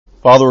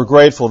Father, we're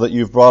grateful that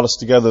you've brought us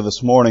together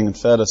this morning and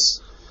fed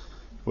us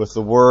with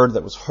the word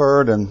that was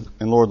heard and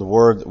Lord, the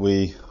word that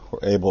we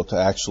were able to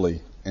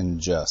actually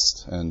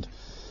ingest. And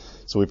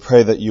so we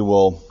pray that you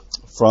will,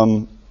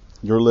 from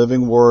your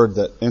living word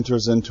that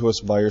enters into us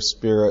by your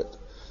Spirit,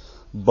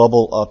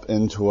 bubble up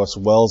into us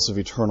wells of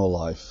eternal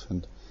life.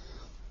 And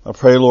I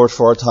pray, Lord,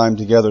 for our time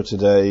together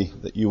today,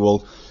 that you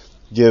will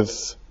give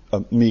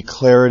me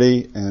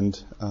clarity and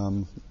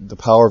the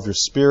power of your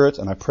Spirit.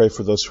 And I pray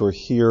for those who are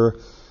here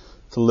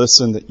to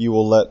listen, that you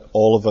will let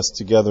all of us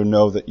together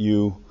know that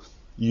you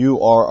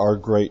are our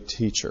great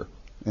teacher.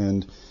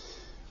 And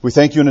we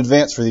thank you in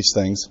advance for these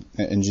things.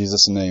 In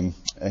Jesus' name,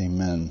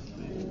 amen.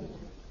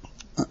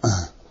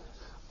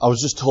 I was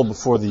just told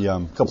before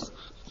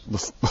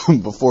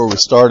before we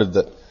started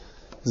that,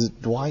 is it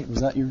Dwight?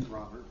 Was that you?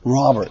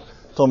 Robert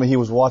told me he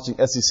was watching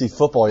SEC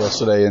football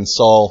yesterday and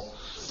saw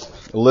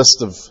a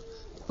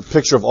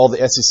picture of all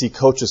the SEC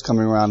coaches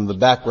coming around, and the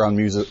background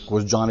music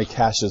was Johnny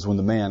Cash's "When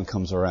the Man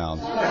Comes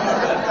Around."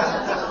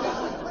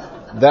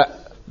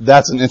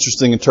 That's an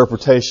interesting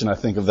interpretation, I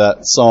think, of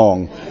that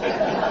song.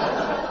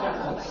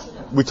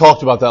 We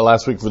talked about that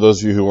last week for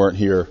those of you who weren't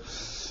here.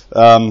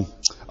 I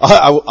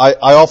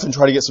often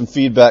try to get some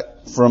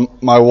feedback from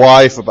my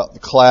wife about the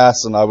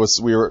class, and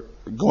we were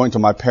going to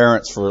my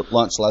parents for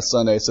lunch last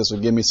Sunday, so she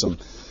would give me some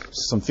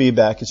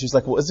feedback, and she's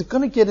like, "Well, is it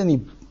going to get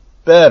any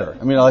better?"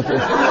 I mean, like, and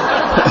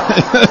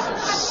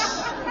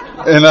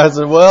I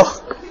said, "Well,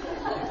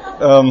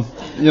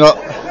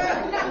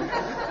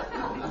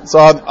 So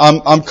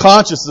I'm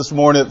conscious this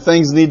morning that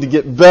things need to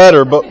get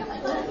better, but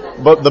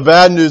the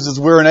bad news is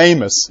we're in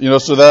Amos,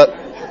 so that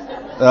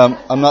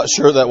I'm not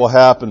sure that will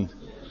happen."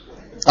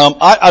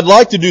 I'd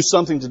like to do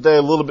something today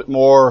a little bit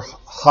more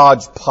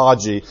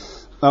hodgepodgey.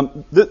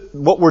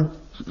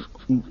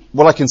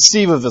 What I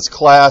conceive of this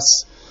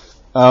class,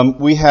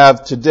 we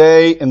have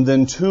today and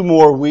then 2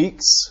 more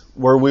weeks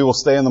where we will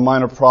stay in the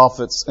Minor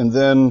Prophets, and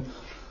then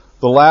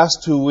the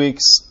last 2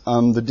 weeks,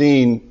 the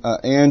dean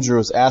Andrew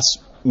has asked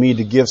me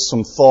to give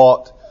some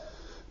thought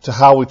to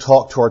how we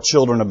talk to our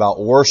children about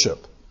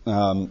worship.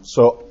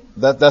 So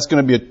that's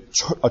going to be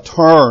a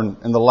turn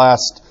in the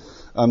last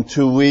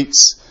 2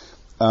 weeks.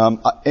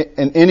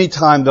 And any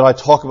time that I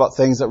talk about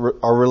things that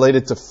are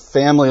related to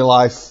family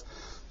life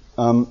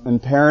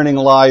and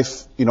parenting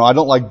life, I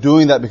don't like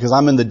doing that because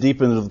I'm in the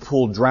deep end of the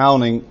pool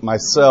drowning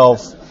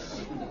myself.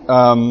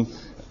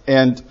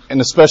 And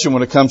especially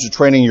when it comes to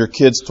training your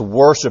kids to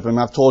worship. And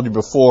I've told you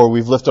before,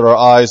 we've lifted our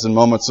eyes in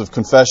moments of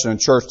confession in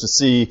church to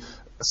see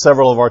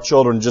several of our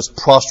children just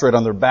prostrate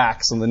on their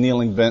backs on the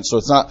kneeling bench. So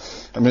it's not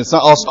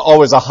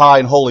always a high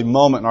and holy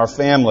moment in our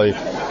family.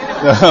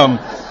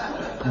 But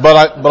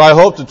I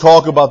hope to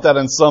talk about that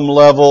in some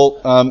level,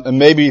 and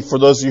maybe for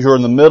those of you who are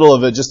in the middle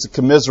of it, just to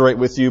commiserate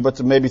with you, but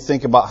to maybe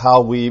think about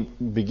how we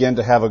begin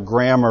to have a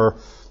grammar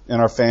in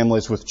our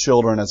families with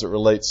children as it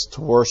relates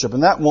to worship.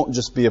 And that won't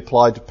just be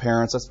applied to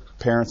parents. That's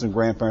parents and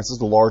grandparents. This is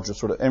the larger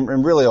sort of,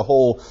 and really a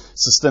whole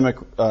systemic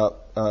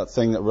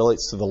thing that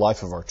relates to the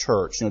life of our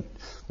church.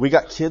 We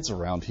got kids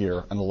around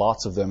here, and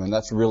lots of them, and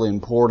that's really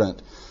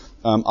important.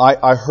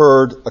 I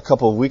heard a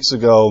couple of weeks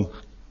ago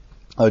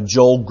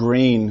Joel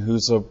Green,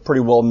 who's a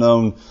pretty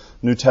well-known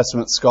New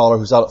Testament scholar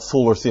who's out at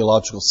Fuller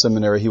Theological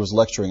Seminary. He was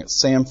lecturing at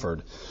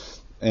Samford.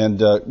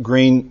 And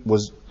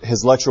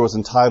his lecture was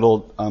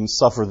entitled,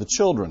 "Suffer the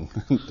Children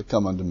to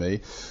Come Unto Me."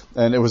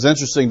 And it was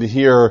interesting to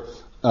hear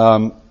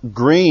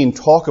Green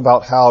talk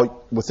about how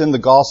within the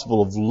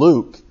Gospel of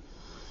Luke,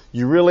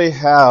 you really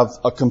have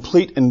a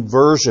complete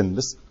inversion.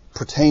 This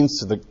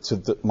pertains to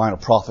the Minor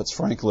Prophets,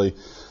 frankly,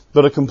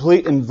 but a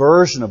complete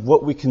inversion of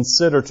what we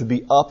consider to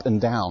be up and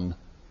down.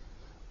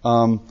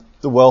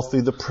 The wealthy,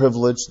 the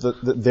privileged,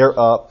 they're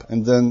up,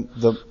 and then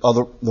the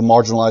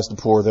marginalized, the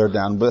poor, they're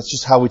down. But that's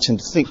just how we tend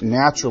to think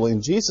naturally.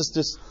 And Jesus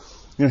just,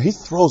 he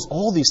throws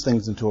all these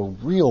things into a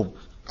real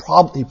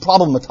he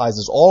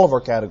problematizes all of our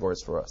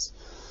categories for us.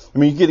 I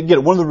mean, you get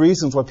it. One of the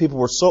reasons why people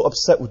were so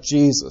upset with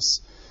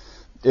Jesus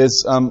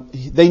is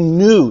they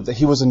knew that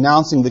he was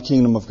announcing the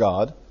kingdom of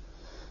God.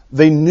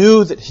 They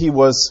knew that he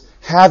was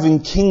having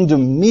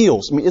kingdom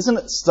meals. I mean, isn't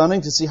it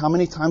stunning to see how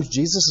many times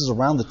Jesus is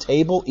around the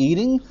table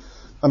eating?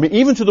 I mean,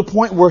 even to the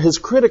point where his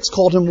critics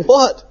called him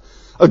what?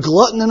 A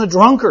glutton and a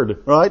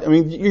drunkard, right? I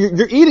mean,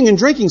 you're eating and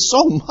drinking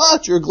so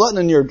much, you're a glutton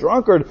and you're a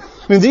drunkard.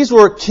 I mean, these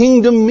were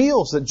kingdom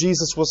meals that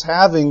Jesus was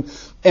having,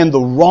 and the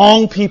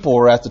wrong people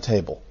were at the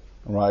table,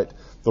 right?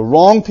 The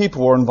wrong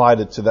people were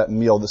invited to that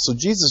meal. So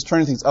Jesus is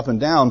turning things up and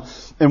down.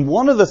 And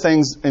one of the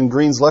things in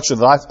Green's lecture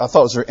that I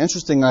thought was very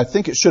interesting, and I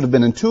think it should have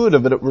been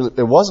intuitive, but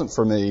it wasn't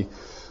for me,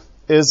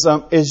 is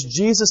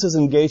Jesus'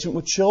 engagement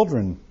with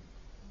children.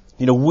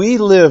 We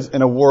live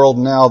in a world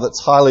now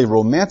that's highly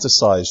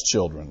romanticized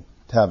children,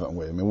 haven't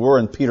we? I mean, we're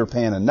in Peter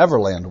Pan and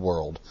Neverland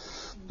world.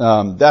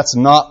 That's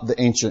not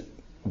the ancient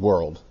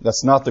world.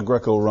 That's not the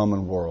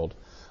Greco-Roman world.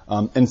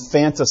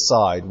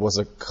 Infanticide was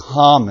a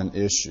common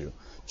issue.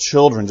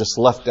 children just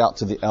left out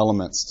to the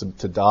elements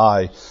to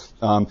die.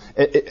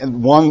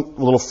 And one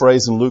little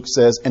phrase in Luke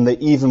says, and they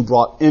even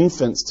brought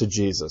infants to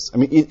Jesus. I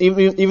mean,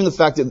 even the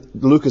fact that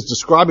Luke is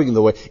describing it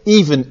the way,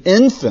 even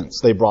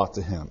infants they brought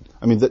to him.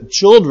 I mean, the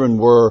children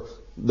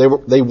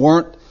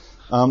weren't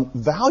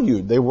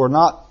valued. They were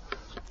not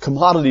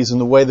commodities in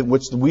the way that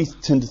which we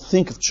tend to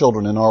think of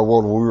children in our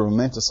world, where we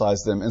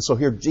romanticize them. And so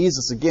here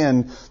Jesus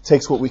again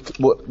takes what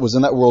was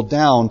in that world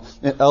down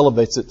and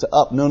elevates it to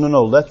up. No,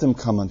 let them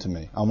come unto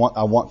me. I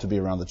want to be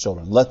around the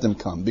children. Let them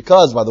come.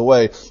 Because, by the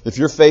way, if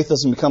your faith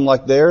doesn't become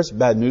like theirs,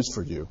 bad news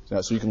for you.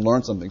 So you can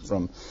learn something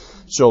from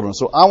children.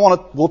 So I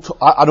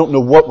don't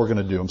know what we're going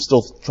to do. I'm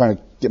still trying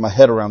to get my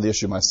head around the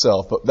issue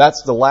myself. But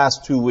that's the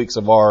last 2 weeks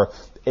of our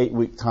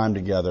 8-week time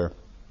together.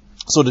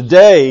 So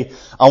today,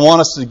 I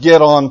want us to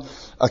get on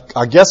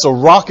a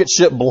rocket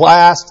ship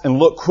blast and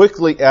look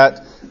quickly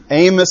at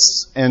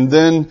Amos, and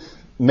then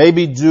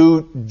maybe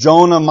do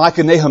Jonah,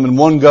 Micah, Nahum in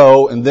one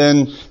go. And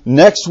then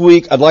next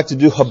week, I'd like to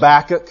do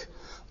Habakkuk,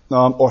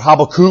 or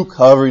Habakkuk,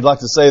 however you'd like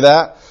to say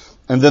that.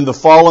 And then the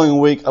following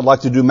week, I'd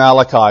like to do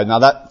Malachi. Now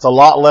that's a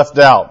lot left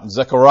out.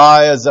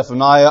 Zechariah,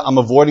 Zephaniah. I'm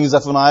avoiding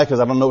Zephaniah because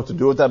I don't know what to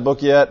do with that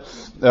book yet.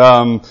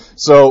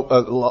 So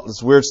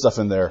there's weird stuff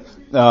in there.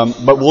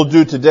 But we'll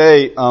do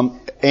today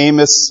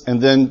Amos,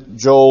 and then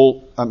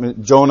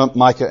Jonah,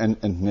 Micah,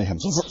 and Nahum.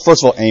 So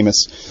first of all,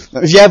 Amos. Now,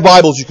 if you have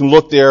Bibles, you can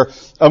look there.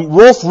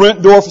 Rolf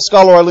Rentdorf, a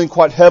scholar I lean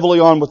quite heavily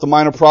on with the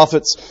Minor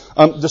Prophets,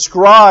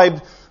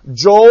 described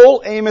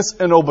Joel, Amos,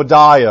 and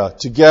Obadiah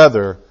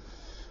together,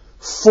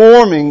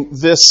 forming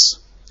this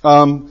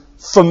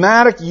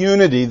thematic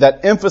unity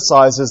that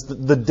emphasizes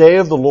that the day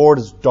of the Lord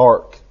is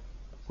dark.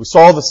 We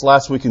saw this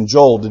last week in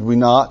Joel, did we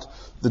not?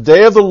 The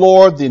day of the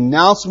Lord, the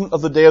announcement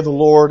of the day of the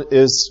Lord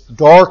is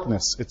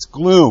darkness. It's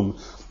gloom.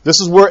 This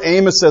is where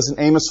Amos says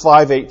in Amos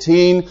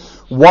 5:18,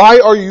 why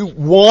are you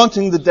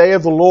wanting the day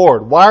of the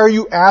Lord? Why are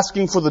you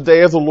asking for the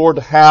day of the Lord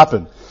to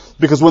happen?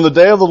 Because when the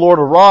day of the Lord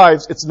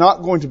arrives, it's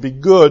not going to be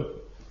good.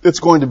 It's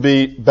going to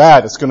be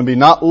bad. It's going to be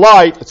not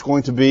light. It's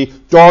going to be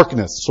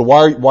darkness. So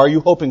why are you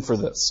hoping for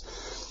this?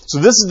 So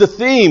this is the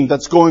theme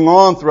that's going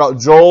on throughout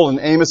Joel and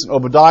Amos and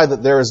Obadiah,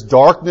 that there is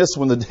darkness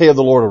when the day of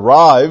the Lord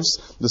arrives.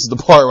 This is the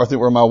part where I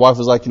think where my wife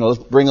was like, let's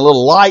bring a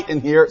little light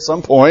in here at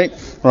some point,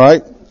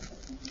 right?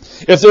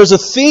 If there's a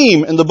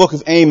theme in the book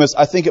of Amos,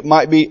 I think it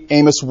might be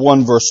Amos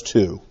 1 verse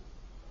 2.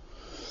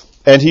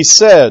 And he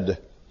said,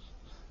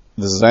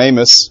 this is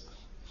Amos,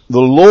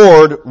 the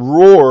Lord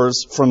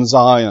roars from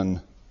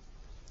Zion.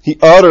 He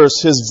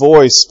utters his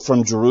voice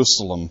from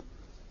Jerusalem.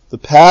 The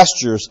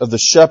pastures of the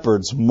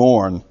shepherds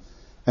mourn,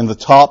 and the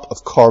top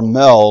of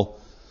Carmel,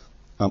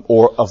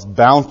 or of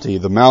Bounty,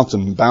 the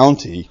mountain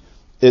Bounty,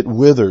 it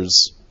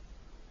withers.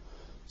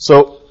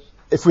 So,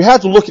 if we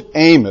had to look at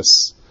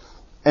Amos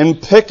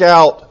and pick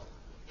out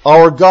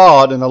our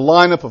God in a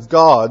lineup of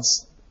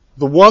gods,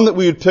 the one that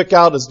we would pick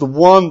out is the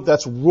one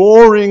that's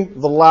roaring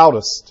the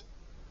loudest.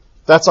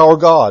 That's our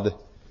God.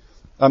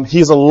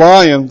 He's a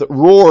lion that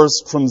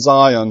roars from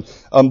Zion.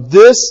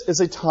 This is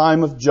a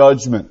time of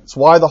judgment. It's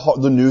why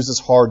the news is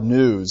hard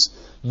news.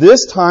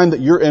 This time that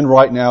you're in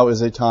right now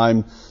is a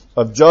time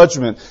of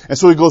judgment. And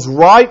so he goes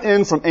right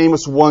in from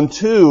Amos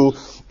 1:2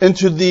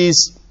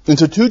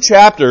 into 2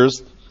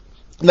 chapters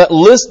that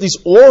list these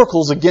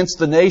oracles against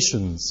the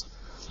nations.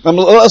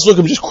 Let's look at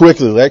them just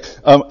quickly.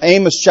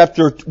 Amos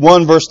chapter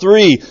 1 verse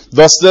 3,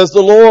 thus says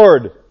the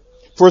Lord,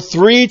 for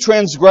 3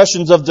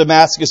 transgressions of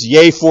Damascus,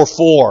 yea, for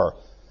 4,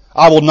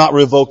 I will not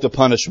revoke the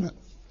punishment.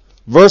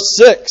 Verse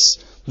 6,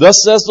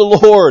 thus says the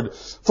Lord,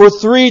 for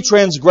 3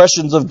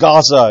 transgressions of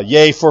Gaza,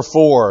 yea, for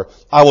 4,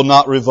 I will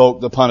not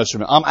revoke the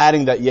punishment. I'm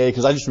adding that yea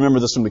because I just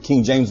remember this from the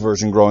King James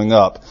Version growing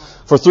up.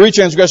 For 3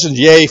 transgressions,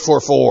 yea, for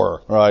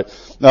 4. Right?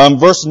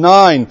 Verse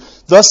 9,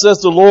 thus says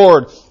the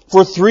Lord,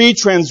 for 3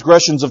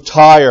 transgressions of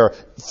Tyre,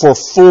 for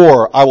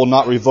 4, I will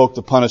not revoke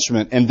the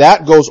punishment. And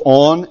that goes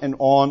on and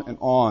on and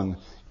on.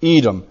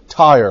 Edom,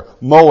 Tyre,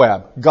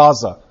 Moab,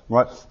 Gaza.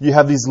 Right? You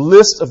have these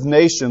lists of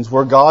nations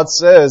where God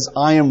says,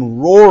 I am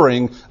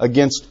roaring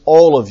against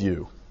all of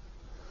you.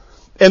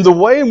 And the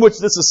way in which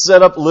this is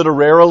set up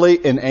literarily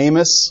in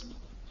Amos,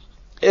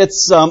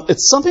 it's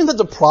something that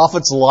the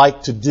prophets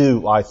like to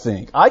do, I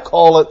think. I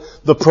call it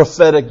the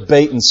prophetic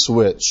bait and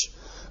switch.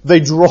 They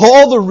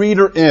draw the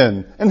reader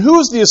in. And who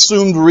is the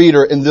assumed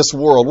reader in this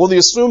world? Well, the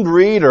assumed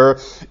reader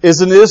is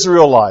an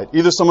Israelite.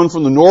 Either someone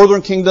from the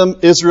northern kingdom,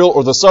 Israel,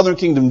 or the southern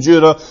kingdom,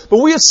 Judah. But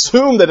we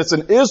assume that it's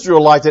an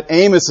Israelite that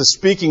Amos is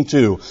speaking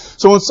to.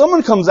 So when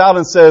someone comes out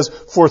and says,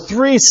 for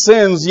 3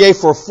 sins, yea,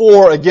 for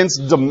 4,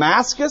 against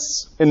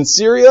Damascus in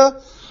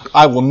Syria,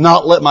 I will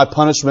not let my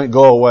punishment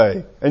go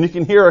away. And you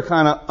can hear a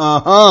kind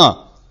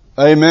of,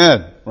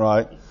 amen,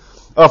 right?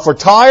 For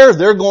Tyre,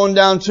 they're going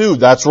down too.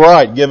 That's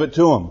right, give it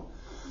to them.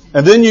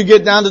 And then you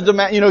get down to to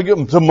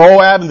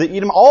Moab and the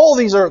Edom. All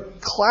these are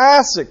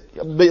classic.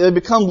 They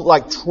become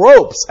like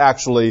tropes,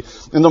 actually,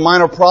 in the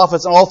Minor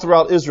Prophets and all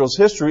throughout Israel's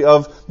history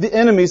of the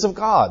enemies of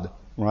God.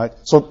 Right?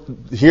 So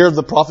here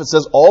the prophet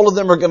says all of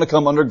them are going to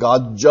come under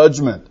God's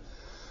judgment.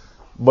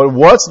 But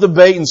what's the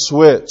bait and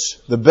switch?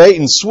 The bait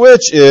and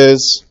switch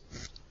is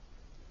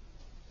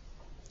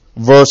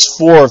verse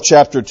 4 of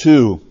chapter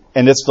 2,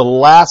 and it's the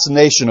last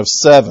nation of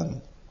 7.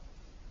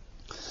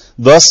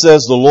 Thus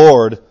says the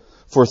Lord,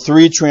 for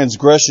 3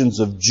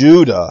 transgressions of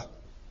Judah,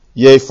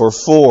 yea, for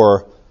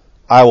 4,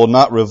 I will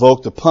not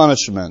revoke the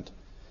punishment.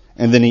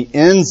 And then he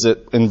ends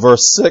it in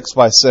verse 6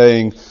 by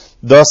saying,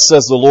 thus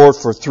says the Lord,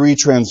 for 3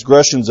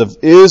 transgressions of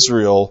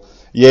Israel,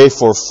 yea,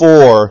 for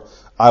 4,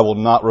 I will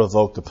not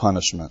revoke the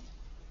punishment.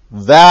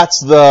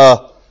 That's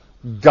the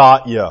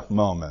got ya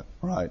moment,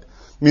 right?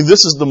 I mean,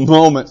 this is the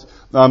moment,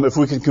 if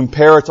we can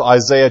compare it to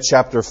Isaiah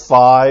chapter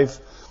 5,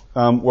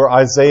 where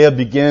Isaiah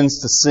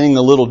begins to sing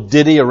a little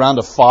ditty around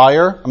a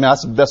fire. I mean,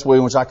 that's the best way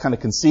in which I kind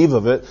of conceive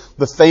of it.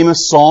 The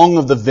famous song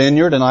of the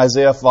vineyard in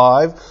Isaiah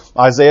 5.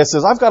 Isaiah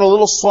says, I've got a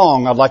little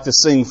song I'd like to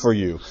sing for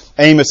you.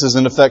 Amos is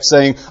in effect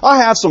saying,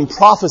 I have some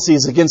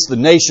prophecies against the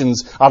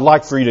nations I'd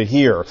like for you to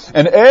hear.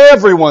 And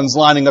everyone's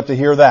lining up to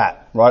hear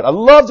that, right? I'd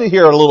love to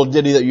hear a little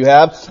ditty that you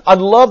have. I'd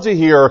love to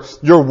hear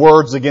your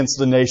words against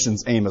the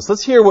nations, Amos.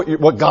 Let's hear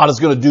what God is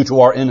going to do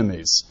to our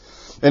enemies.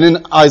 And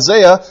in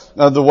Isaiah,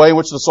 the way in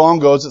which the song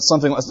goes, it's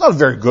something. It's not a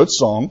very good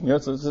song. You know,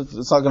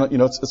 it's not going to. You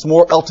know, it's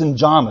more Elton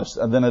Johnish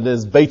than it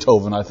is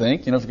Beethoven, I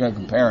think. You know, if you're going to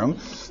compare them.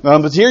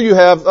 But here you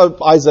have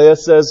Isaiah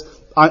says,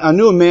 I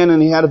knew a man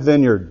and he had a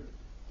vineyard,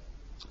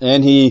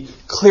 and he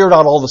cleared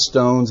out all the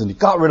stones and he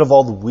got rid of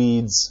all the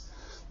weeds,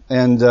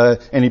 and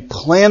he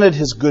planted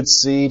his good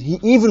seed. He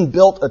even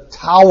built a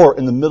tower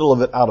in the middle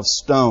of it out of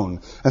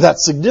stone. And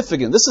that's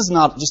significant. This is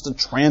not just a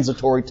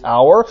transitory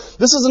tower.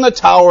 This isn't a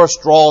tower of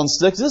straw and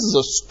sticks. This is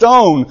a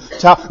stone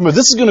tower.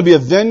 This is going to be a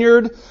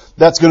vineyard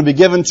that's going to be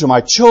given to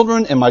my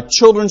children and my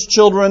children's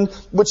children,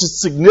 which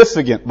is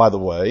significant, by the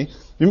way.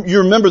 You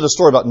remember the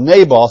story about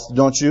Naboth,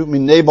 don't you? I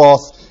mean,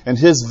 Naboth and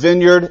his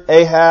vineyard,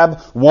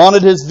 Ahab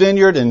wanted his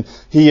vineyard, and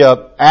he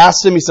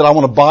asked him, he said, I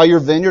want to buy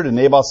your vineyard. And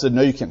Naboth said,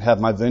 no, you can't have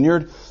my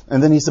vineyard.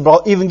 And then he said, but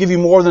I'll even give you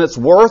more than it's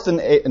worth. And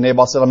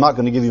Naboth said, I'm not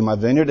going to give you my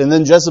vineyard. And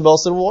then Jezebel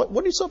said, well,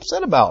 what are you so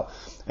upset about?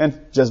 And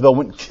Jezebel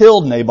went and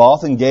killed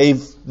Naboth and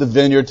gave the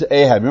vineyard to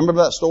Ahab.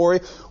 Remember that story?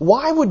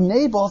 Why would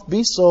Naboth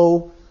be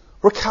so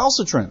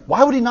recalcitrant?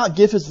 Why would he not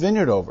give his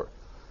vineyard over?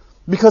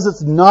 Because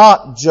it's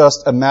not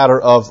just a matter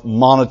of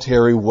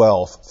monetary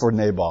wealth for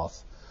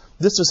Naboth.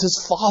 This is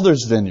his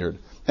father's vineyard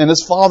and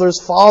his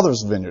father's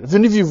father's vineyard. If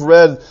any of you have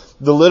read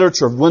the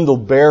literature of Wendell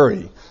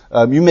Berry,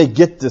 you may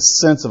get this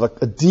sense of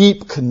a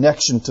deep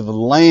connection to the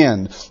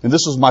land. And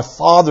this was my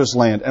father's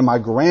land and my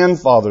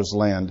grandfather's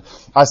land.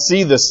 I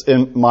see this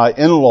in my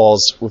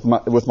in-laws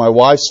with my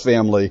wife's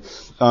family.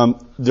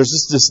 There's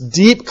just this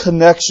deep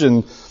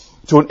connection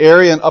to an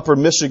area in Upper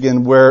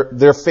Michigan where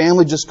their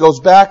family just goes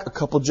back a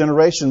couple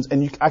generations,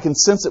 and I can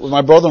sense it with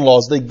my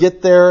brother-in-laws. They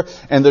get there,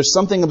 and there's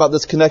something about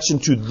this connection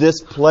to this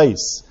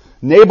place.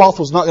 Naboth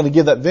was not going to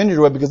give that vineyard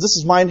away because this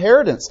is my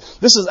inheritance.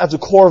 This is at the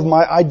core of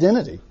my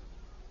identity.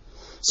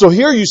 So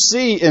here you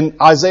see in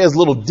Isaiah's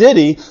little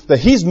ditty that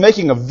he's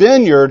making a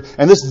vineyard,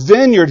 and this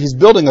vineyard, he's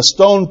building a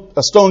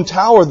stone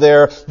tower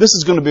there. This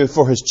is going to be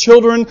for his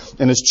children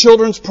and his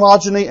children's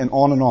progeny, and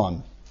on and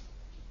on.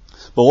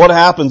 But what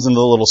happens in the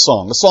little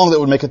song? A song that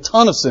would make a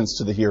ton of sense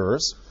to the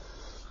hearers.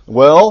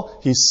 Well,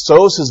 he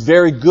sows his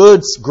very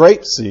good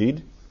grape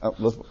seed. I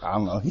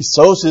don't know. He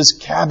sows his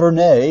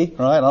Cabernet,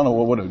 right? I don't know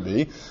what would it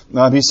be.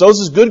 He sows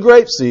his good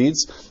grape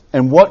seeds,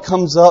 and what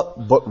comes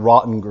up but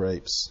rotten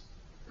grapes?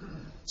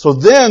 So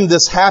then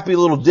this happy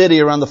little ditty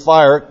around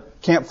the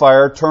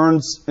campfire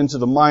turns into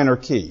the minor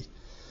key.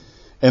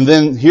 And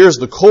then here's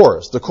the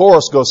chorus. The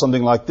chorus goes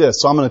something like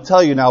this. So I'm going to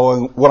tell you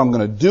now what I'm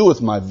going to do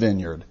with my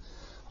vineyard.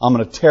 I'm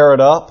going to tear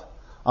it up.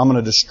 I'm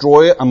going to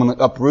destroy it. I'm going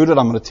to uproot it.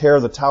 I'm going to tear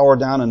the tower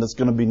down, and it's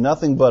going to be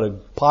nothing but a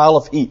pile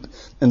of heap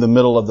in the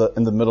middle of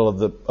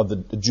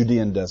the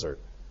Judean desert.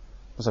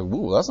 It's like,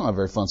 ooh, that's not a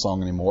very fun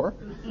song anymore.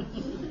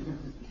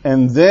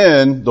 And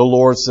then the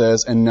Lord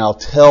says, and now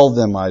tell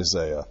them,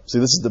 Isaiah. See,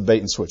 this is the bait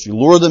and switch. You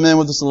lure them in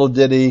with this little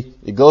ditty.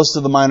 It goes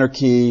to the minor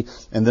key.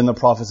 And then the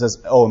prophet says,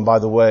 oh, and by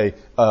the way,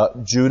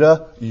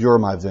 Judah, you're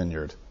my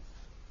vineyard.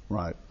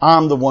 Right.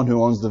 I'm the one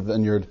who owns the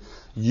vineyard.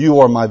 You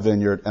are my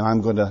vineyard, and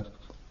I'm going to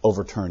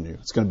overturn you.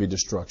 It's going to be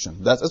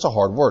destruction. That's a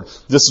hard word.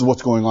 This is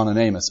what's going on in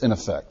Amos, in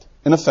effect.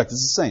 In effect,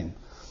 it's the same.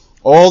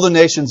 All the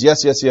nations,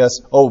 yes, yes,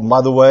 yes. Oh,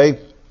 by the way,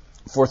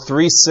 for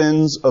 3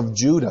 sins of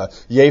Judah,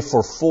 yea,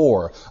 for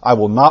 4, I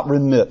will not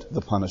remit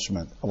the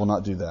punishment. I will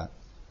not do that.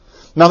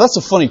 Now, that's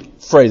a funny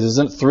phrase,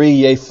 isn't it? 3,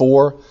 yea,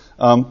 4.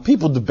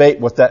 People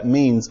debate what that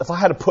means. If I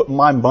had to put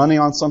my money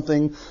on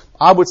something,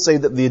 I would say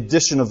that the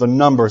addition of the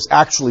numbers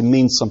actually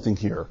means something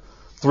here.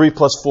 3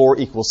 plus 4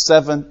 equals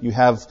 7. You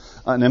have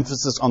an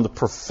emphasis on the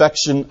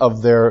perfection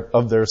of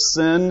their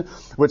sin,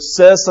 which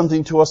says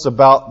something to us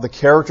about the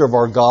character of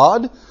our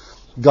God.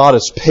 God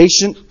is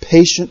patient,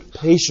 patient,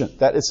 patient.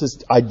 That is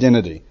His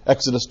identity.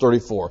 Exodus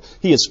 34.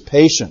 He is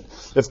patient.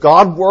 If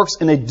God works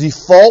in a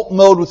default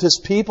mode with His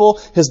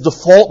people, His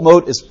default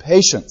mode is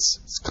patience.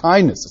 It's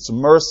kindness. It's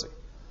mercy.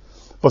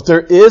 But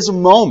there is a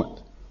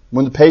moment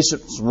when the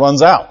patience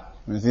runs out.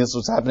 I think that's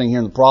what's happening here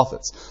in the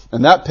prophets.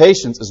 And that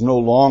patience is no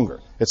longer.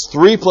 It's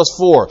 3 plus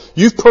 4.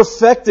 You've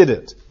perfected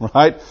it,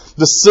 right?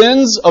 The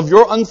sins of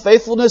your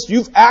unfaithfulness,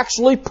 you've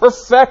actually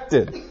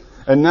perfected.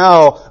 And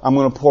now I'm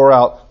going to pour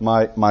out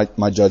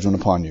my judgment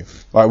upon you.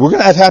 All right, we're going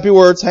to have happy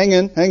words. Hang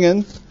in.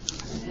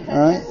 All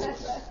right.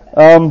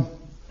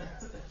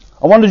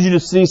 I wanted you to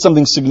see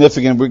something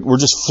significant. We're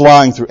just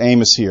flying through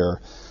Amos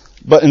here.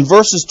 But in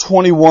verses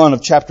 21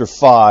 of chapter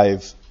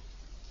 5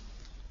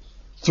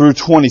 through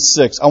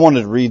 26, I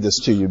wanted to read this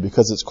to you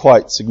because it's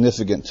quite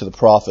significant to the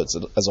prophets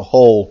as a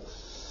whole.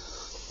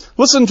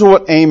 Listen to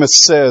what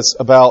Amos says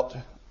about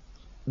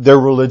their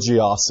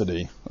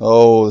religiosity.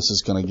 Oh, this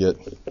is going to get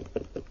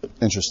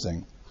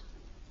interesting.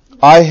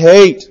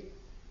 This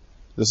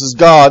is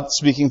God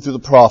speaking through the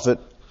prophet,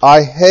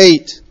 I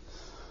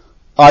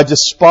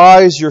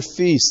despise your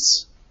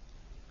feasts.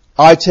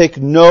 I take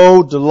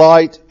no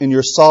delight in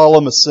your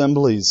solemn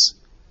assemblies.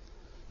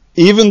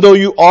 Even though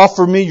you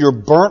offer me your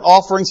burnt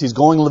offerings, he's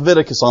going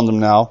Leviticus on them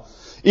now.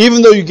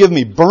 Even though you give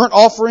me burnt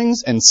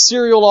offerings and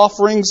cereal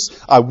offerings,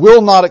 I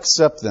will not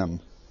accept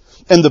them.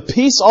 And the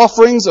peace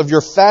offerings of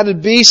your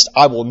fatted beast,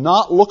 I will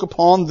not look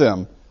upon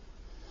them.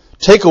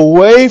 Take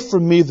away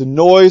from me the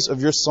noise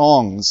of your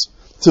songs.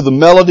 To the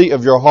melody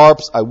of your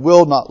harps, I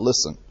will not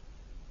listen.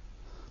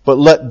 But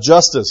let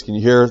justice, can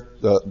you hear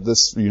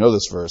this? You know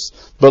this verse.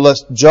 But let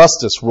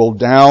justice roll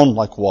down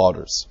like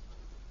waters,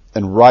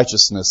 and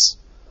righteousness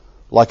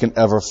like an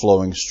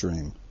ever-flowing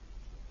stream.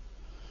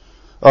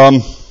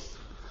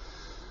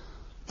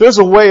 There's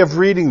a way of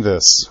reading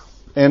this,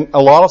 and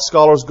a lot of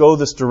scholars go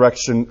this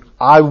direction.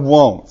 I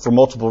won't, for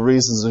multiple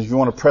reasons. If you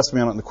want to press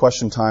me on it in the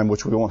question time,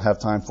 which we won't have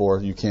time for,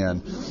 you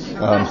can.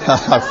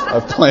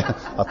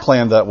 I've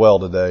planned that well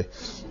today.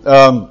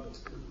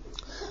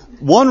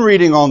 One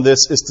reading on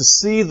this is to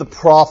see the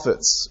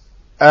prophets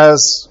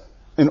as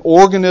an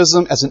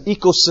organism, as an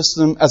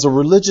ecosystem, as a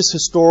religious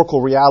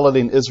historical reality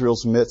in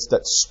Israel's midst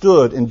that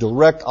stood in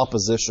direct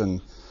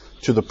opposition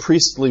to the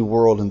priestly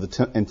world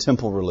and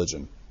temple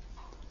religion.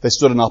 They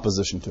stood in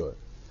opposition to it.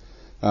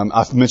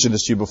 I've mentioned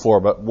this to you before,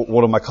 but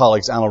one of my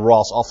colleagues, Alan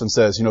Ross, often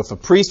says, if a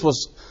priest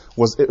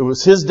it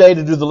was his day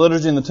to do the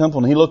liturgy in the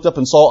temple, and he looked up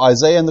and saw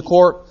Isaiah in the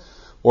court,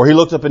 or he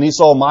looked up and he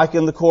saw Micah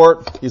in the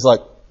court, he's like,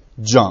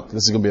 junk.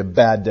 This is going to be a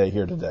bad day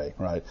here today,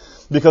 right?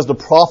 Because the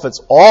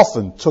prophets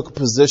often took a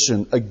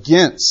position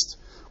against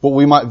what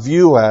we might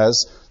view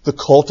as the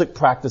cultic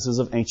practices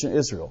of ancient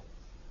Israel.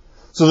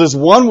 So there's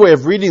one way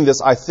of reading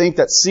this, I think,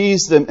 that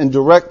sees them in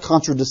direct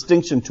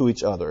contradistinction to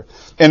each other.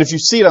 And if you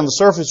see it on the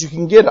surface, you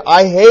can get it.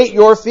 I hate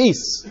your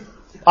feasts.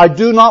 I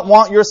do not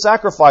want your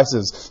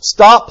sacrifices.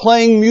 Stop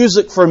playing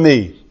music for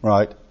me,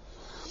 right?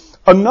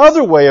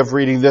 Another way of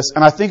reading this,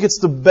 and I think it's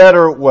the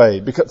better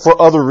way, because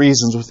for other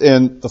reasons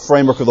within the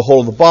framework of the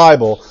whole of the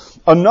Bible,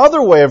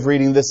 another way of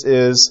reading this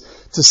is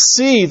to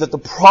see that the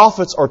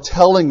prophets are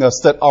telling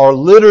us that our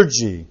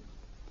liturgy,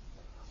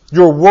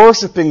 your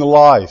worshiping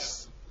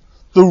life,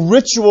 the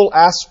ritual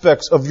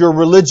aspects of your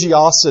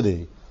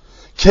religiosity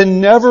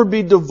can never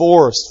be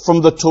divorced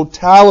from the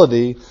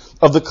totality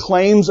of the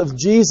claims of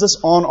Jesus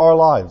on our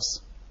lives.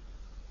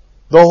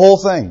 The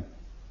whole thing.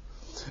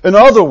 In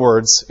other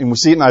words, and we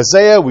see it in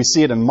Isaiah, we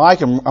see it in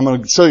Micah, and I'm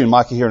going to show you in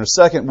Micah here in a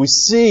second, we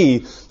see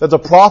that the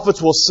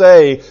prophets will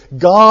say,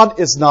 God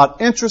is not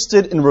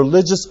interested in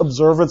religious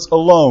observance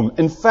alone.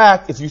 In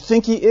fact, if you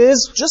think He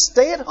is, just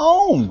stay at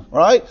home,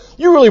 right?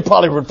 You really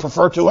probably would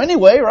prefer to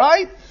anyway,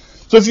 right?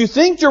 So if you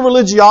think your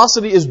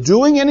religiosity is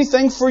doing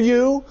anything for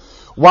you,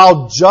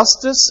 while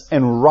justice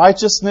and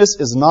righteousness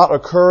is not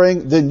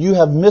occurring, then you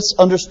have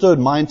misunderstood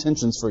my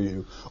intentions for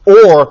you.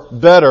 Or,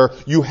 better,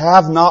 you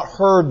have not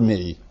heard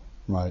me.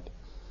 Right.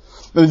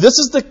 I mean, this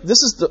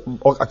is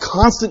a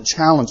constant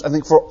challenge, I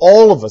think, for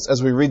all of us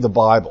as we read the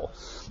Bible.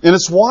 And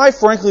it's why,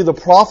 frankly, the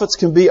prophets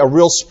can be a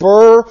real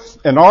spur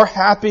in our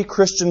happy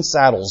Christian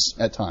saddles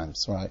at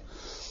times, right?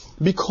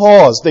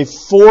 Because they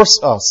force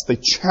us, they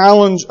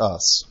challenge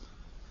us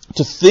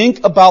to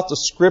think about the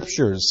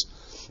Scriptures,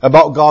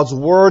 about God's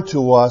Word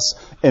to us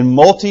in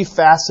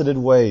multifaceted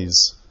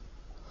ways.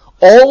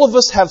 All of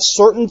us have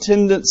certain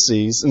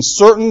tendencies and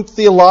certain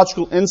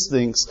theological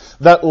instincts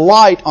that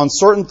light on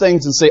certain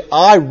things and say,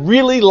 I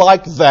really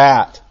like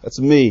that. That's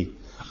me.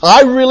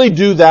 I really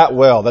do that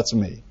well. That's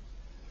me.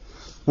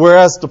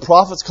 Whereas the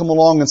prophets come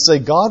along and say,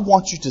 God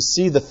wants you to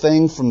see the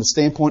thing from the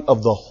standpoint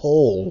of the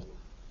whole.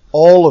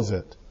 All of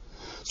it.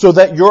 So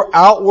that your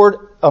outward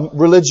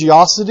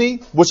religiosity,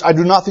 which I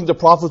do not think the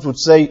prophets would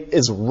say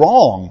is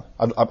wrong.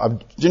 I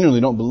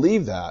genuinely don't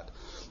believe that.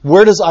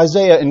 Where does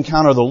Isaiah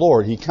encounter the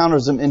Lord? He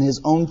encounters Him in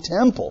his own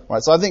temple.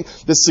 Right? So I think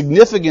it's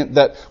significant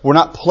that we're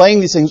not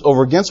playing these things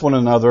over against one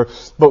another,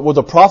 but what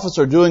the prophets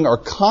are doing are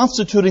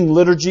constituting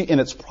liturgy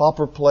in its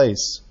proper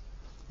place.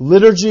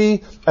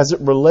 Liturgy as it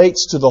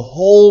relates to the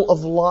whole of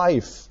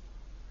life.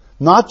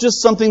 Not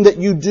just something that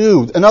you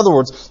do. In other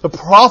words, the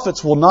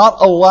prophets will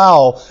not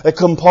allow a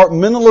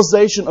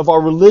compartmentalization of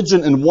our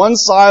religion in one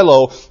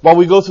silo while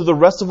we go through the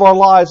rest of our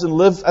lives and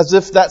live as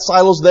if that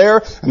silo's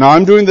there, and now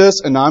I'm doing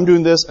this, and now I'm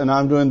doing this, and now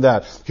I'm doing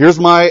that. Here's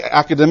my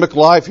academic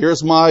life,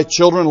 here's my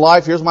children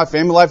life, here's my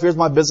family life, here's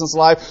my business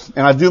life,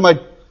 and I do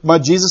my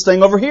Jesus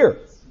thing over here.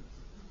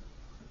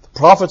 The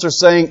prophets are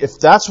saying, if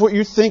that's what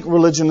you think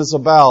religion is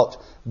about,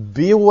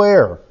 be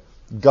aware.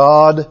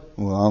 God,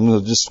 well, I'm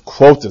going to just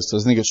quote this, I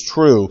think it's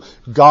true.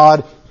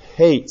 God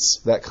hates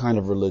that kind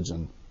of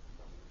religion.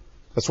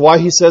 That's why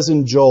he says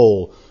in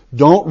Joel,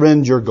 don't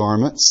rend your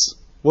garments.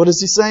 What is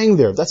he saying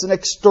there? That's an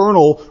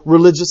external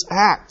religious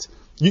act.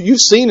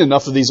 You've seen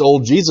enough of these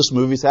old Jesus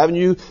movies, haven't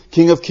you?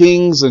 King of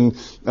Kings and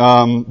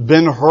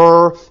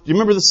Ben-Hur. Do you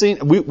remember the scene?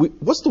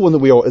 What's the one that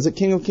we all... Is it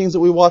King of Kings that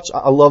we watch?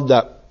 I love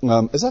that.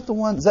 Is that the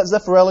one? Is that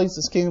Zeffirelli's?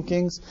 Is King of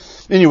Kings?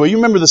 Anyway, you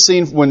remember the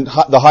scene when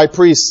the high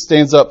priest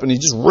stands up and he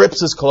just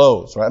rips his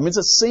clothes, right? I mean, it's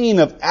a scene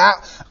of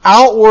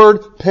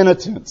outward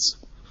penitence,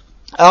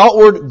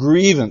 outward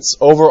grievance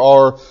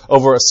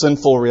over a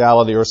sinful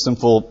reality or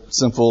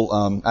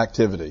sinful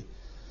activity.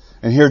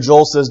 And here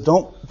Joel says,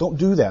 don't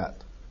do that.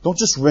 Don't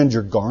just rend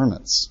your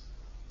garments.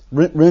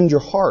 Rend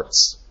your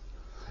hearts.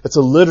 It's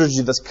a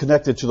liturgy that's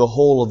connected to the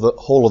whole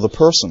of the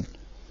person.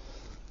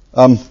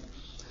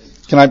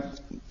 Can I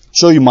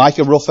show you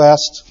Micah real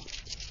fast?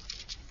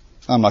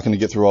 I'm not going to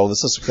get through all of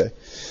this. That's okay.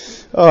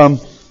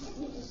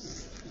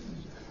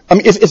 I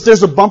mean, if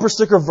there's a bumper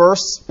sticker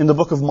verse in the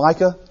book of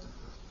Micah,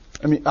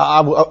 I mean,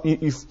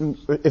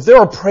 if there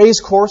are praise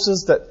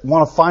courses that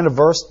want to find a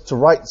verse to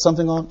write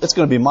something on, it's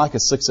going to be Micah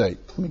 6:8.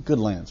 I mean, good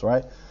lands,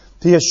 right?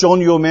 He has shown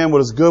you, O man,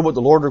 what is good, what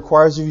the Lord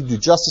requires of you. Do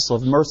justice,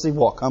 love mercy,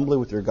 walk humbly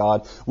with your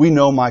God. We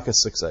know Micah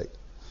 6:8.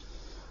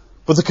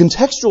 But the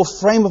contextual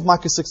frame of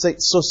Micah 6:8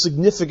 is so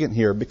significant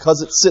here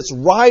because it sits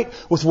right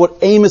with what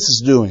Amos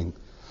is doing.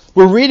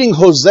 We're reading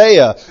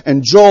Hosea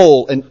and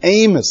Joel and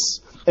Amos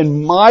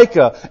and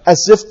Micah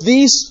as if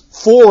these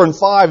 4 and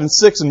 5 and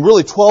 6 and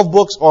really 12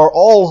 books are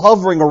all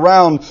hovering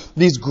around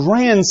these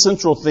grand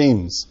central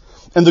themes.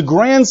 And the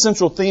grand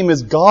central theme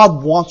is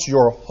God wants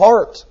your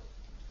heart.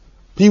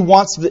 He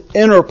wants the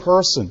inner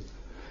person.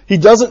 He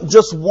doesn't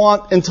just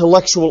want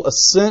intellectual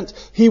assent.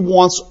 He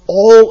wants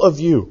all of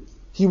you.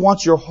 He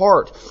wants your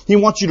heart. He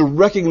wants you to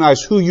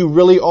recognize who you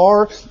really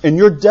are and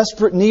your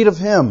desperate need of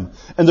Him.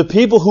 And the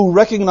people who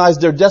recognize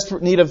their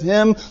desperate need of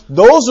Him,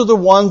 those are the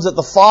ones that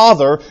the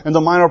Father and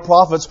the minor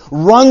prophets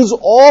runs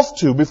off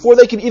to before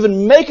they can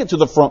even make it to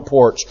the front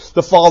porch.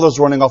 The Father's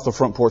running off the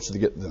front porch to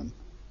get them,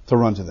 to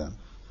run to them.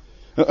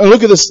 And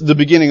look at this, the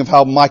beginning of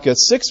how Micah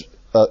 6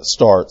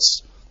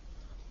 starts.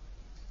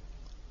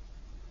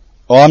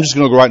 Oh, I'm just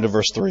going to go right into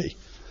verse 3.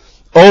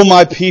 O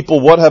my people,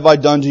 what have I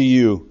done to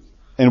you?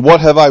 And what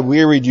have I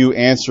wearied you?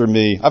 Answer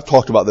me. I've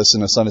talked about this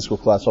in a Sunday school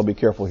class, so I'll be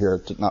careful here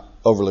to not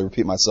overly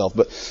repeat myself.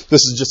 But this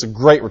is just a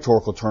great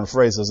rhetorical turn of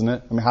phrase, isn't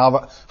it? I mean,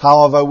 how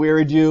have I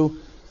wearied you?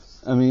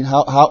 I mean,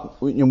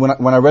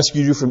 when I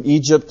rescued you from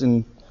Egypt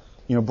and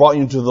brought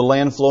you into the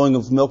land flowing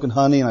with milk and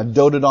honey, and I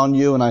doted on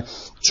you, and I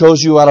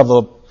chose you out of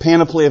a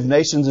panoply of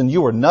nations, and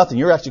you were nothing.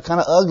 You're actually kind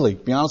of ugly.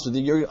 To be honest with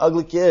you, you're an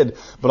ugly kid.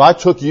 But I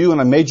took you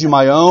and I made you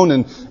my own,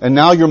 and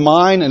now you're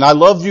mine, and I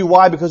loved you.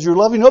 Why? Because you're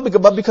loving? No,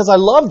 but because I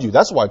loved you.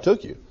 That's why I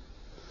took you.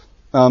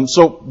 And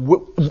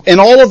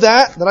all of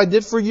that I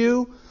did for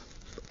you,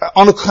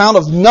 on account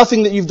of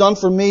nothing that you've done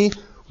for me,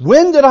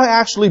 when did I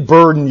actually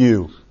burden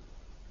you?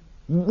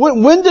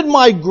 When did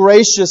my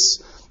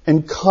gracious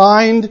and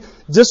kind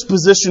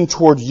disposition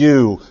toward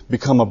you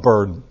become a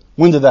burden?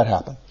 When did that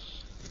happen?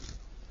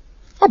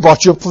 I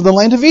brought you up from the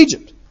land of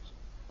Egypt.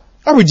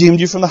 I redeemed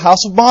you from the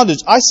house of bondage.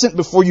 I sent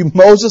before you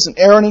Moses and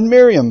Aaron and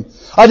Miriam.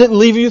 I didn't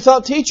leave you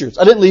without teachers.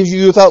 I didn't leave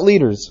you without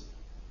leaders.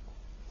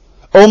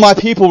 O my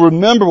people,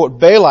 remember what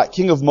Balak,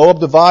 king of Moab,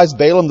 devised.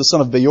 Balaam, the son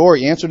of Beor,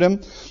 he answered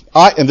him.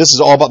 And this is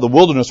all about the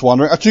wilderness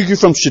wandering. I took you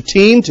from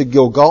Shittim to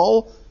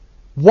Gilgal.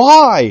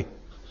 Why?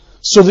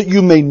 So that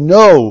you may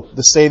know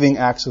the saving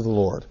acts of the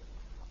Lord.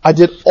 I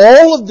did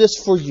all of this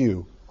for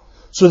you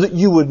so that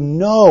you would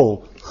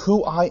know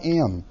who I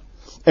am.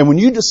 And when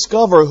you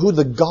discover who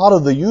the God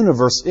of the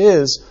universe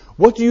is,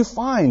 what do you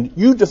find?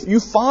 You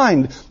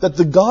find that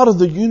the God of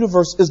the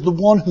universe is the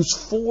one who's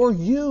for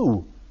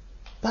you.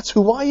 That's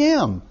who I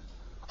am.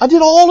 I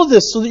did all of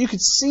this so that you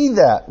could see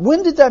that.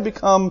 When did that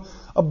become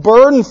a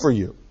burden for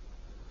you?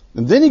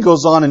 And then he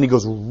goes on and he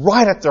goes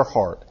right at their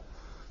heart.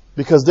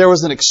 Because there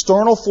was an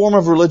external form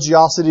of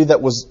religiosity that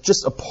was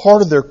just a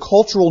part of their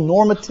cultural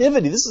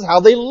normativity. This is how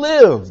they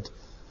lived.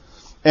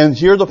 And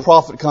here the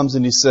prophet comes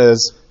and he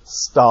says,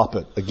 stop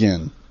it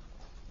again.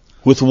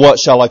 With what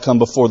shall I come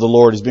before the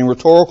Lord? He's being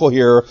rhetorical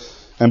here,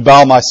 and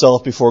bow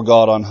myself before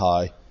God on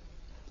high.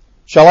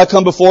 Shall I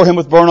come before Him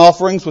with burnt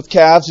offerings, with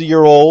calves a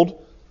year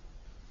old?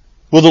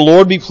 Will the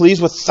Lord be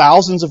pleased with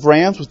thousands of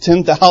rams, with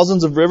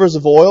 10,000s of rivers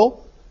of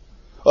oil?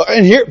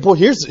 And here's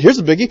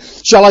a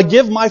biggie. Shall I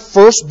give my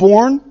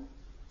firstborn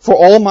for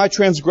all my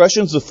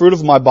transgressions, the fruit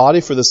of my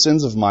body, for the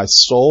sins of my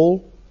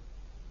soul?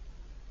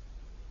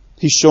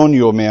 He's shown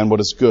you, O man, what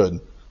is good.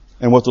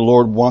 and what the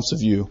Lord wants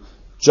of you.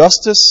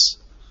 Justice,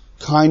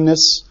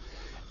 kindness,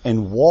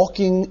 and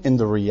walking in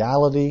the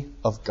reality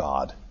of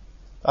God.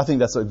 I think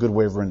that's a good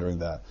way of rendering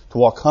that. To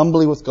walk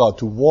humbly with God.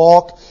 To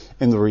walk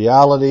in the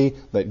reality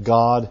that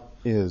God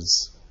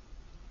is.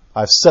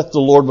 I've set the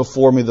Lord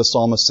before me, the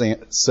psalmist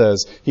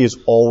says. He is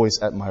always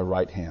at my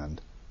right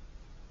hand.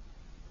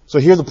 So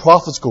here the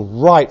prophets go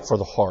right for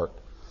the heart.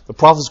 The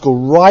prophets go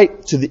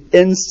right to the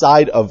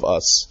inside of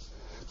us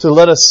to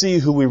let us see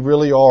who we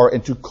really are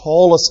and to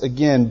call us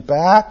again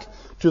back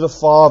to the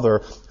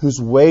Father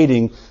who's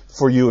waiting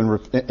for you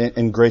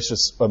in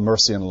gracious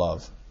mercy and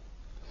love.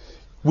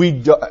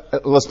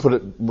 Let's put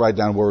it right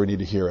down where we need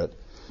to hear it.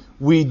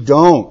 We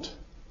don't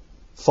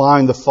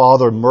find the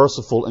Father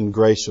merciful and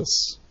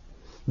gracious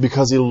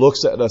because He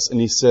looks at us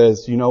and He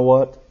says, you know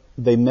what?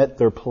 They met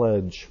their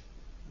pledge.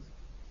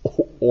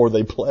 Or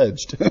they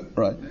pledged,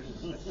 right?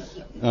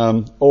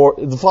 Or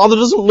the Father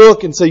doesn't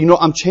look and say,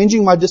 I'm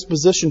changing my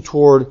disposition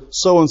toward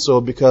so-and-so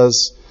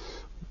because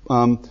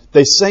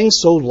they sang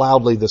so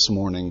loudly this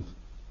morning.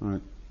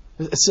 Right?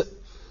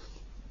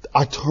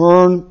 I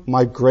turn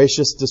my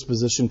gracious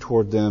disposition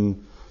toward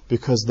them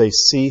because they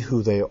see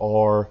who they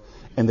are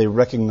and they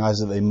recognize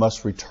that they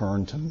must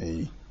return to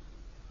me.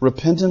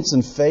 Repentance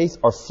and faith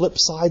are flip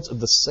sides of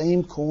the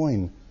same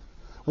coin.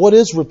 What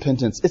is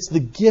repentance? It's the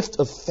gift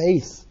of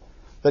faith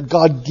that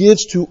God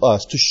gives to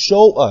us to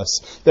show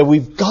us that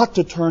we've got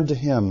to turn to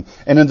Him.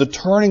 And in the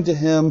turning to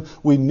Him,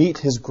 we meet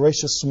His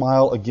gracious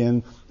smile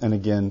again and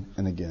again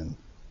and again.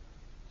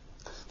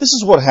 This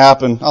is what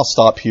happened. I'll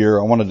stop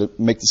here. I wanted to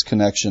make this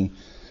connection.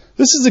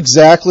 This is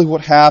exactly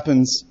what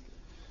happens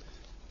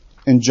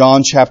in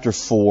John chapter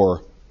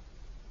 4.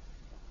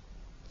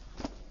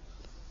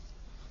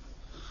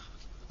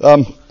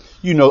 I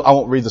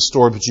won't read the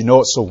story, but you know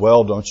it so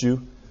well, don't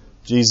you?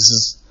 Jesus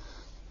is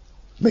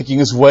making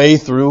his way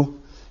through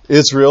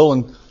Israel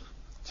and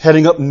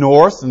heading up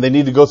north, and they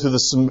need to go through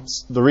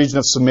the region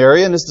of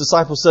Samaria. And his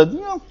disciples said,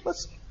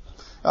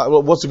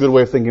 what's a good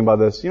way of thinking about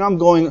this?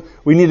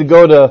 We need to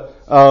go to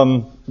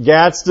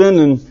Gadsden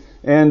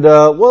and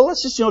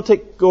let's just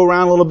go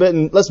around a little bit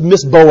and let's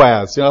miss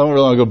Boaz. I don't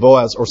really want to go to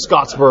Boaz or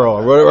Scottsboro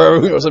or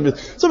wherever,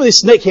 some of these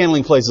snake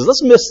handling places.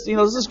 Let's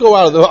just go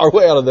our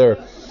way out of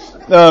there.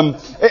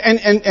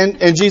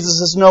 And Jesus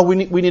says, no,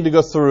 we need to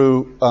go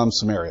through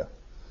Samaria.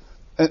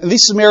 And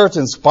these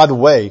Samaritans, by the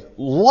way,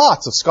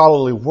 lots of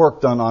scholarly work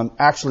done on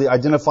actually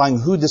identifying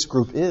who this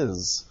group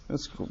is.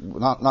 It's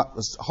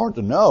it's hard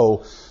to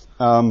know.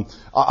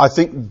 I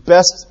think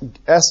best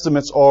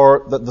estimates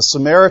are that the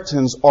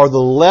Samaritans are the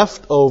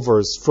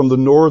leftovers from the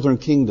northern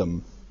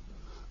kingdom.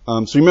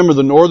 So remember,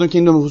 the northern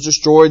kingdom was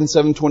destroyed in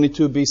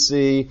 722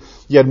 BC.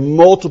 You had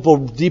multiple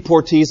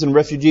deportees and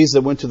refugees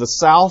that went to the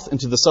south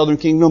into the southern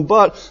kingdom,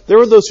 but there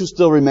were those who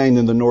still remained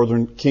in the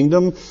northern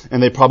kingdom,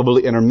 and they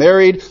probably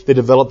intermarried. They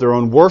developed their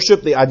own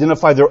worship. They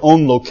identified their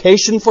own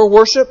location for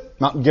worship,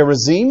 Mount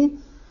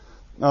Gerizim,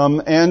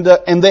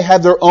 and they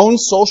had their own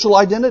social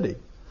identity.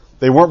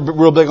 They weren't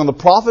real big on the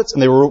prophets,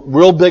 and they were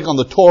real big on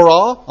the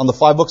Torah, on the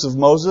 5 books of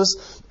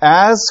Moses,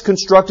 as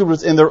constructed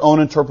within their own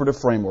interpretive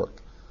framework.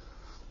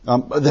 There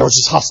was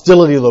just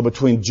hostility, though,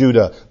 between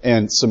Judah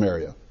and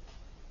Samaria.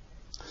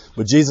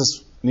 But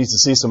Jesus needs to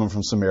see someone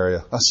from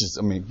Samaria.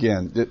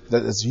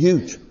 That's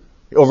huge.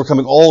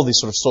 Overcoming all these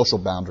sort of social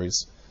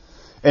boundaries.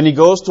 And he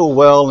goes to a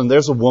well, and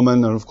there's a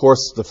woman, and of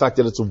course, the fact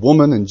that it's a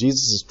woman, and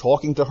Jesus is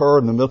talking to her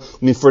in the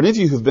middle. For any of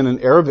you who've been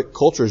in Arabic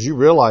cultures, you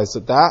realize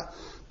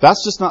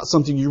that's just not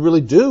something you really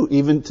do,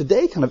 even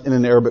today, kind of in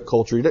an Arabic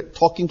culture. You're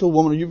talking to a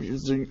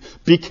woman,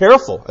 be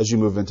careful as you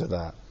move into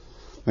that.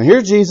 Now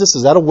here Jesus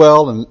is at a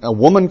well, and a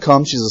woman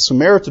comes. She's a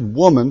Samaritan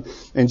woman,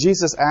 and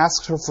Jesus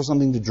asks her for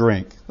something to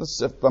drink.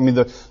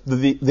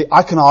 The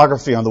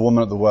iconography on the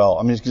woman at the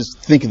well. Just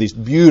think of these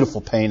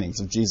beautiful paintings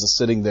of Jesus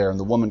sitting there, and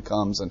the woman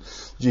comes, and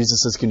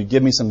Jesus says, "Can you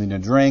give me something to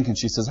drink?" And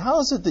she says,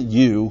 "How is it that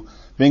you,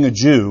 being a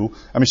Jew,"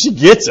 she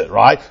gets it,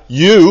 right?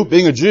 You,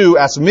 being a Jew,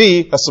 ask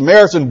me, a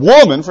Samaritan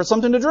woman, for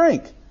something to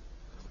drink.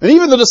 And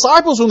even the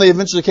disciples, when they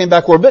eventually came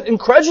back, were a bit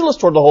incredulous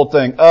toward the whole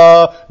thing.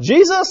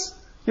 Jesus,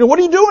 what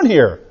are you doing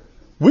here?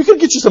 We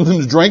could get you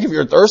something to drink if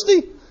you're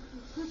thirsty.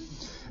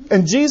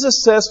 And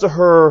Jesus says to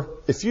her,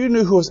 if you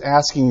knew who was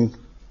asking,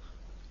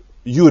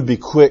 you would be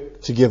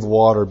quick to give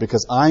water,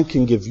 because I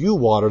can give you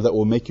water that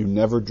will make you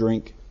never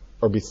drink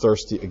or be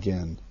thirsty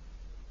again.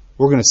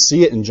 We're going to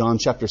see it in John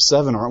chapter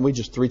 7, aren't we?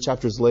 Just 3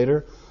 chapters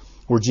later,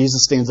 where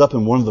Jesus stands up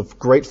in one of the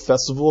great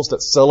festivals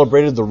that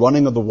celebrated the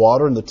running of the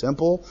water in the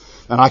temple.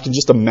 And I can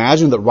just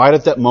imagine that right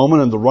at that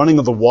moment in the running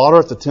of the water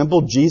at the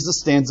temple, Jesus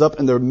stands up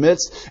in their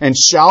midst and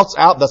shouts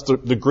out, that's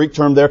the Greek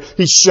term there,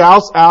 he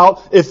shouts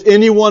out, if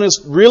anyone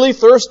is really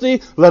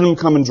thirsty, let him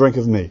come and drink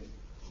of me.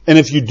 And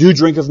if you do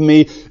drink of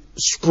me,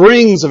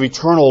 springs of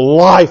eternal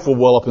life will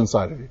well up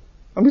inside of you.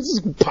 This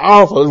is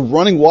powerful. It's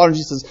running water.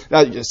 Jesus says,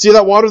 now, you see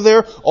that water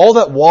there? All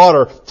that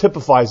water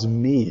typifies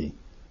me.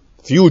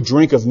 If you would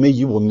drink of me,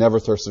 you will never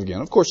thirst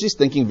again. Of course, she's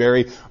thinking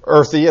very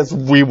earthy, as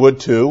we would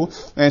too.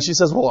 And she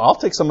says, well, I'll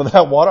take some of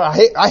that water.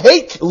 I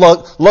hate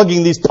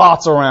lugging these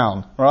pots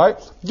around, right?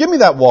 Give me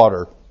that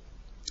water.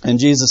 And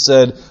Jesus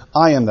said,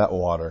 I am that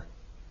water.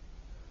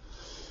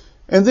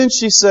 And then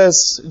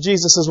Jesus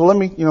says, well, let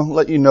me,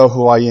 let you know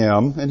who I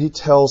am. And he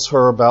tells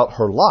her about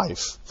her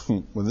life.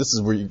 Well, this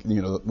is where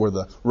where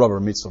the rubber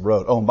meets the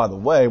road. Oh, and by the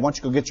way, why don't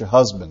you go get your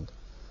husband?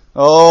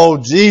 Oh,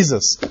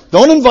 Jesus.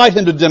 Don't invite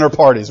him to dinner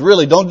parties.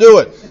 Really, don't do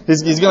it.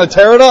 He's going to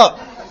tear it up.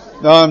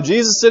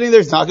 Jesus sitting there,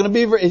 he's not going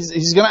to be,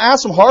 he's going to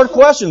ask some hard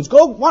questions.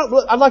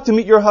 I'd like to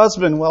meet your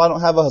husband. Well, I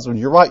don't have a husband.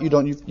 You're right, you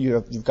don't.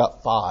 You've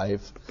got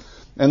 5.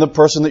 And the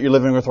person that you're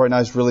living with right now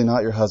is really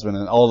not your husband.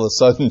 And all of a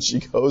sudden she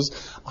goes,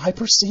 I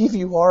perceive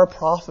you are a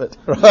prophet.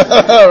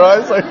 Right?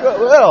 It's like,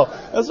 well,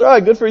 that's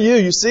right. Good for you.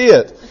 You see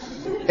it.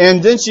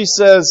 And then she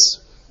says,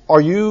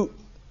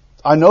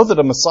 I know that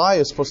a Messiah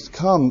is supposed to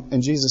come.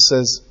 And Jesus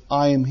says,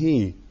 I am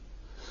he.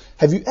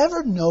 Have you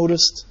ever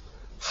noticed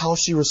how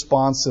she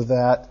responds to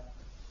that?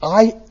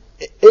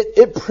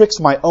 It pricks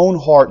my own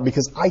heart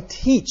because I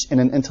teach in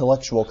an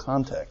intellectual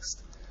context.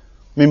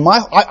 I mean,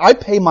 I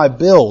pay my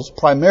bills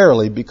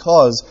primarily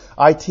because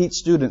I teach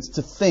students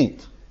to think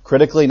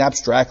critically and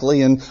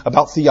abstractly and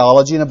about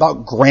theology and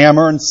about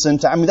grammar and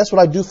syntax. I mean, that's what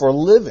I do for a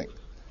living.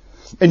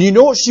 And you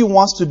know what she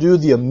wants to do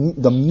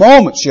the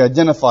moment she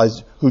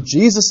identifies who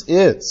Jesus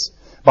is?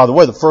 By the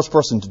way, the first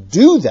person to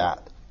do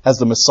that as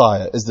the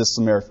Messiah is this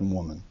Samaritan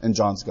woman in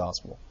John's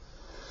Gospel.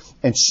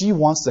 And she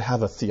wants to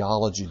have a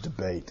theology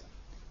debate.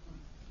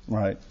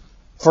 Right?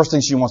 First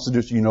thing she wants to do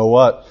is, you know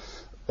what?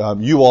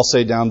 You all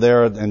say down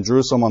there in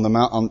Jerusalem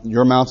on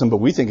your mountain, but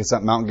we think it's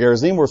at Mount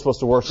Gerizim we're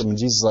supposed to worship. And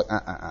Jesus is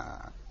like,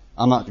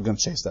 I'm not going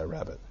to chase that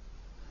rabbit.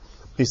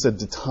 He said,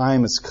 the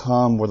time has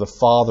come where the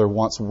Father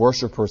wants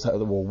worshipers that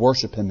will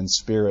worship Him in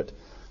spirit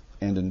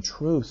and in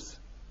truth.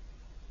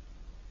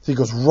 So he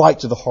goes right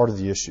to the heart of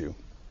the issue.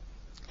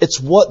 It's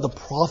what the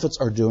prophets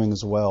are doing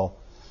as well.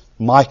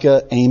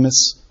 Micah,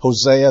 Amos,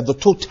 Hosea, the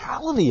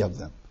totality of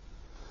them.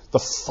 The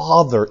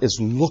Father is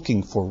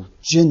looking for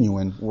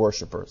genuine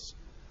worshipers.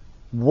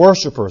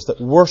 Worshipers that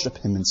worship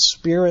Him in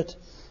spirit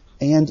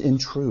and in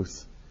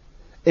truth.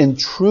 In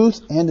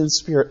truth and in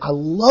spirit. I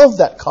love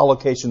that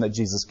collocation that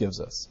Jesus gives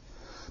us.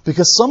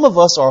 Because some of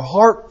us are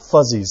heart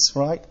fuzzies,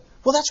 right?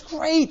 Well, that's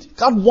great.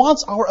 God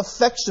wants our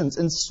affections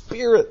in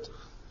spirit.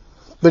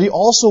 But He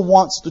also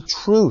wants the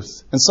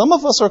truth. And some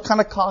of us are kind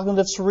of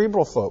cognitive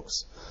cerebral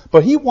folks.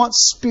 But He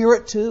wants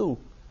spirit too.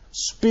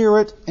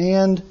 Spirit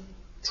and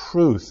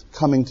truth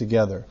coming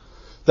together.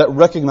 That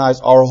recognize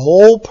our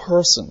whole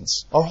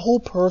persons are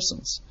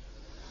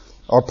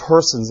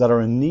persons that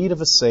are in need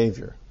of a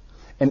Savior.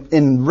 And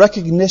in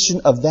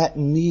recognition of that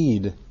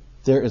need,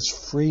 there is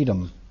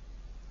freedom.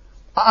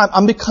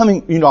 I'm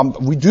becoming,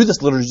 we do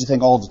this liturgy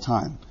thing all the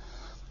time.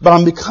 But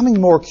I'm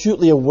becoming more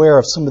acutely aware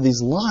of some of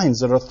these lines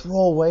that are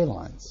throwaway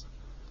lines.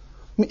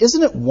 I mean,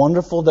 isn't it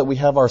wonderful that we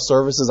have our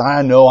services?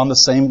 I know I'm the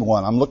same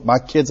one. My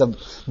kids have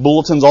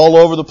bulletins all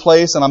over the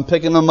place, and I'm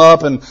picking them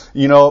up, and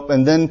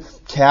then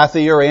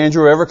Kathy or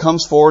Andrew, whoever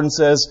comes forward and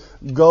says,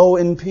 "Go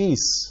in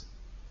peace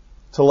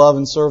to love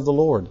and serve the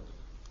Lord." I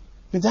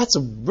mean, that's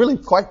a really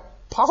quite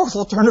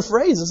powerful turn of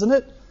phrase, isn't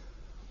it?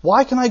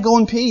 Why can I go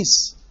in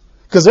peace?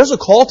 Because there's a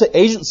call to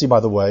agency,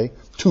 by the way,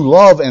 to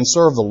love and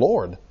serve the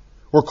Lord.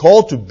 We're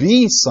called to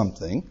be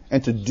something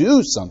and to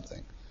do something.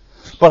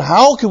 But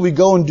how can we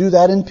go and do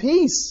that in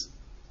peace?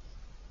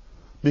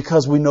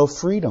 Because we know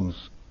freedom.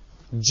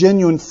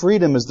 Genuine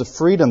freedom is the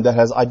freedom that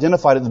has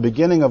identified at the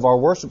beginning of our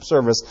worship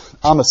service,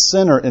 I'm a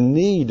sinner in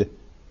need.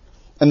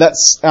 And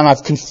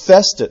I've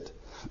confessed it.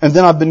 And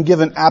then I've been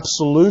given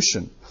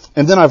absolution.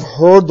 And then I've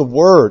heard the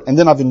Word. And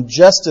then I've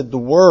ingested the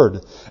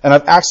Word. And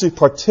I've actually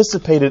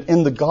participated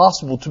in the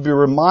gospel to be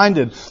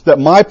reminded that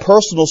my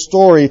personal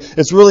story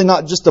is really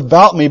not just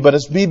about me, but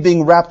it's me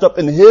being wrapped up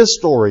in His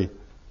story.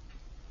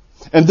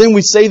 And then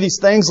we say these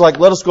things like,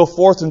 let us go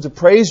forth and to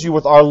praise you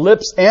with our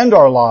lips and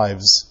our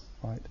lives.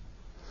 Right?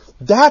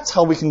 That's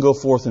how we can go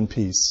forth in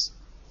peace.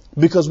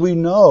 Because we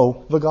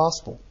know the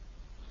gospel.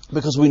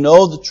 Because we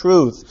know the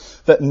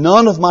truth that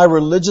none of my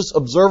religious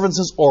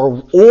observances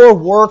or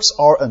works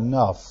are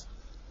enough.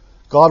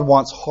 God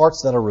wants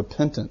hearts that are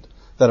repentant,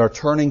 that are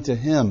turning to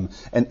Him.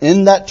 And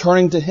in that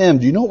turning to Him,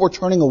 do you know what we're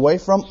turning away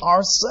from?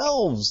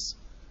 Ourselves.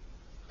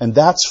 And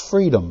that's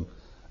freedom.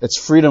 It's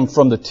freedom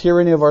from the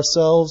tyranny of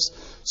ourselves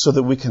so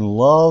that we can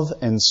love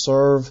and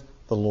serve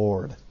the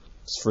Lord.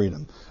 It's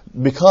freedom.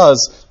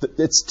 Because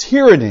it's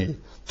tyranny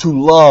to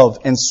love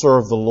and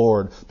serve the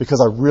Lord,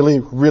 because I really,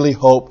 really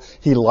hope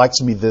He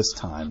likes me this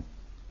time.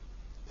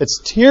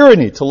 It's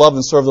tyranny to love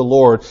and serve the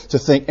Lord, to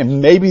think,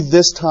 and maybe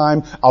this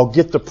time I'll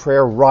get the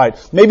prayer right.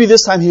 Maybe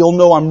this time He'll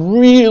know I'm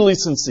really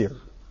sincere.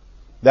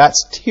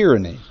 That's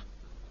tyranny.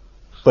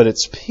 But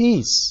it's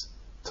peace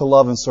to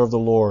love and serve the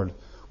Lord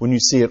when you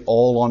see it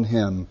all on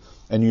Him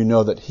and you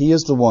know that He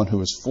is the one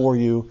who is for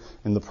you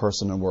in the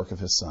person and work of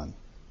His Son.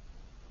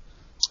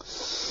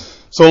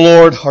 So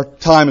Lord, our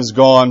time is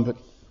gone, but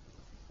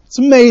it's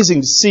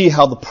amazing to see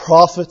how the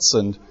prophets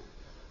and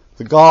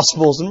the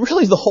Gospels and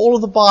really the whole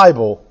of the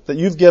Bible that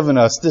You've given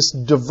us, this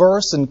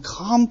diverse and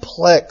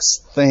complex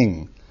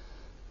thing.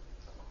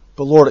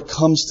 But Lord, it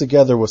comes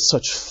together with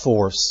such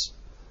force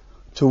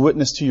to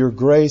witness to your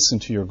grace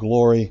and to your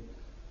glory,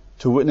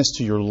 to witness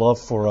to your love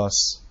for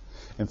us,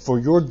 and for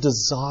your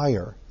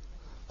desire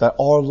that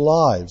our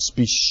lives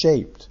be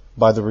shaped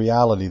by the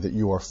reality that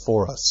you are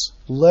for us.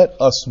 Let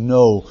us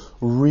know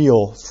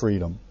real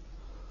freedom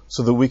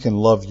so that we can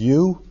love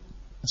you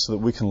and so that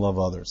we can love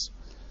others.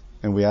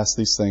 And we ask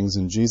these things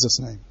in Jesus'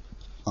 name.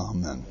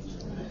 Amen.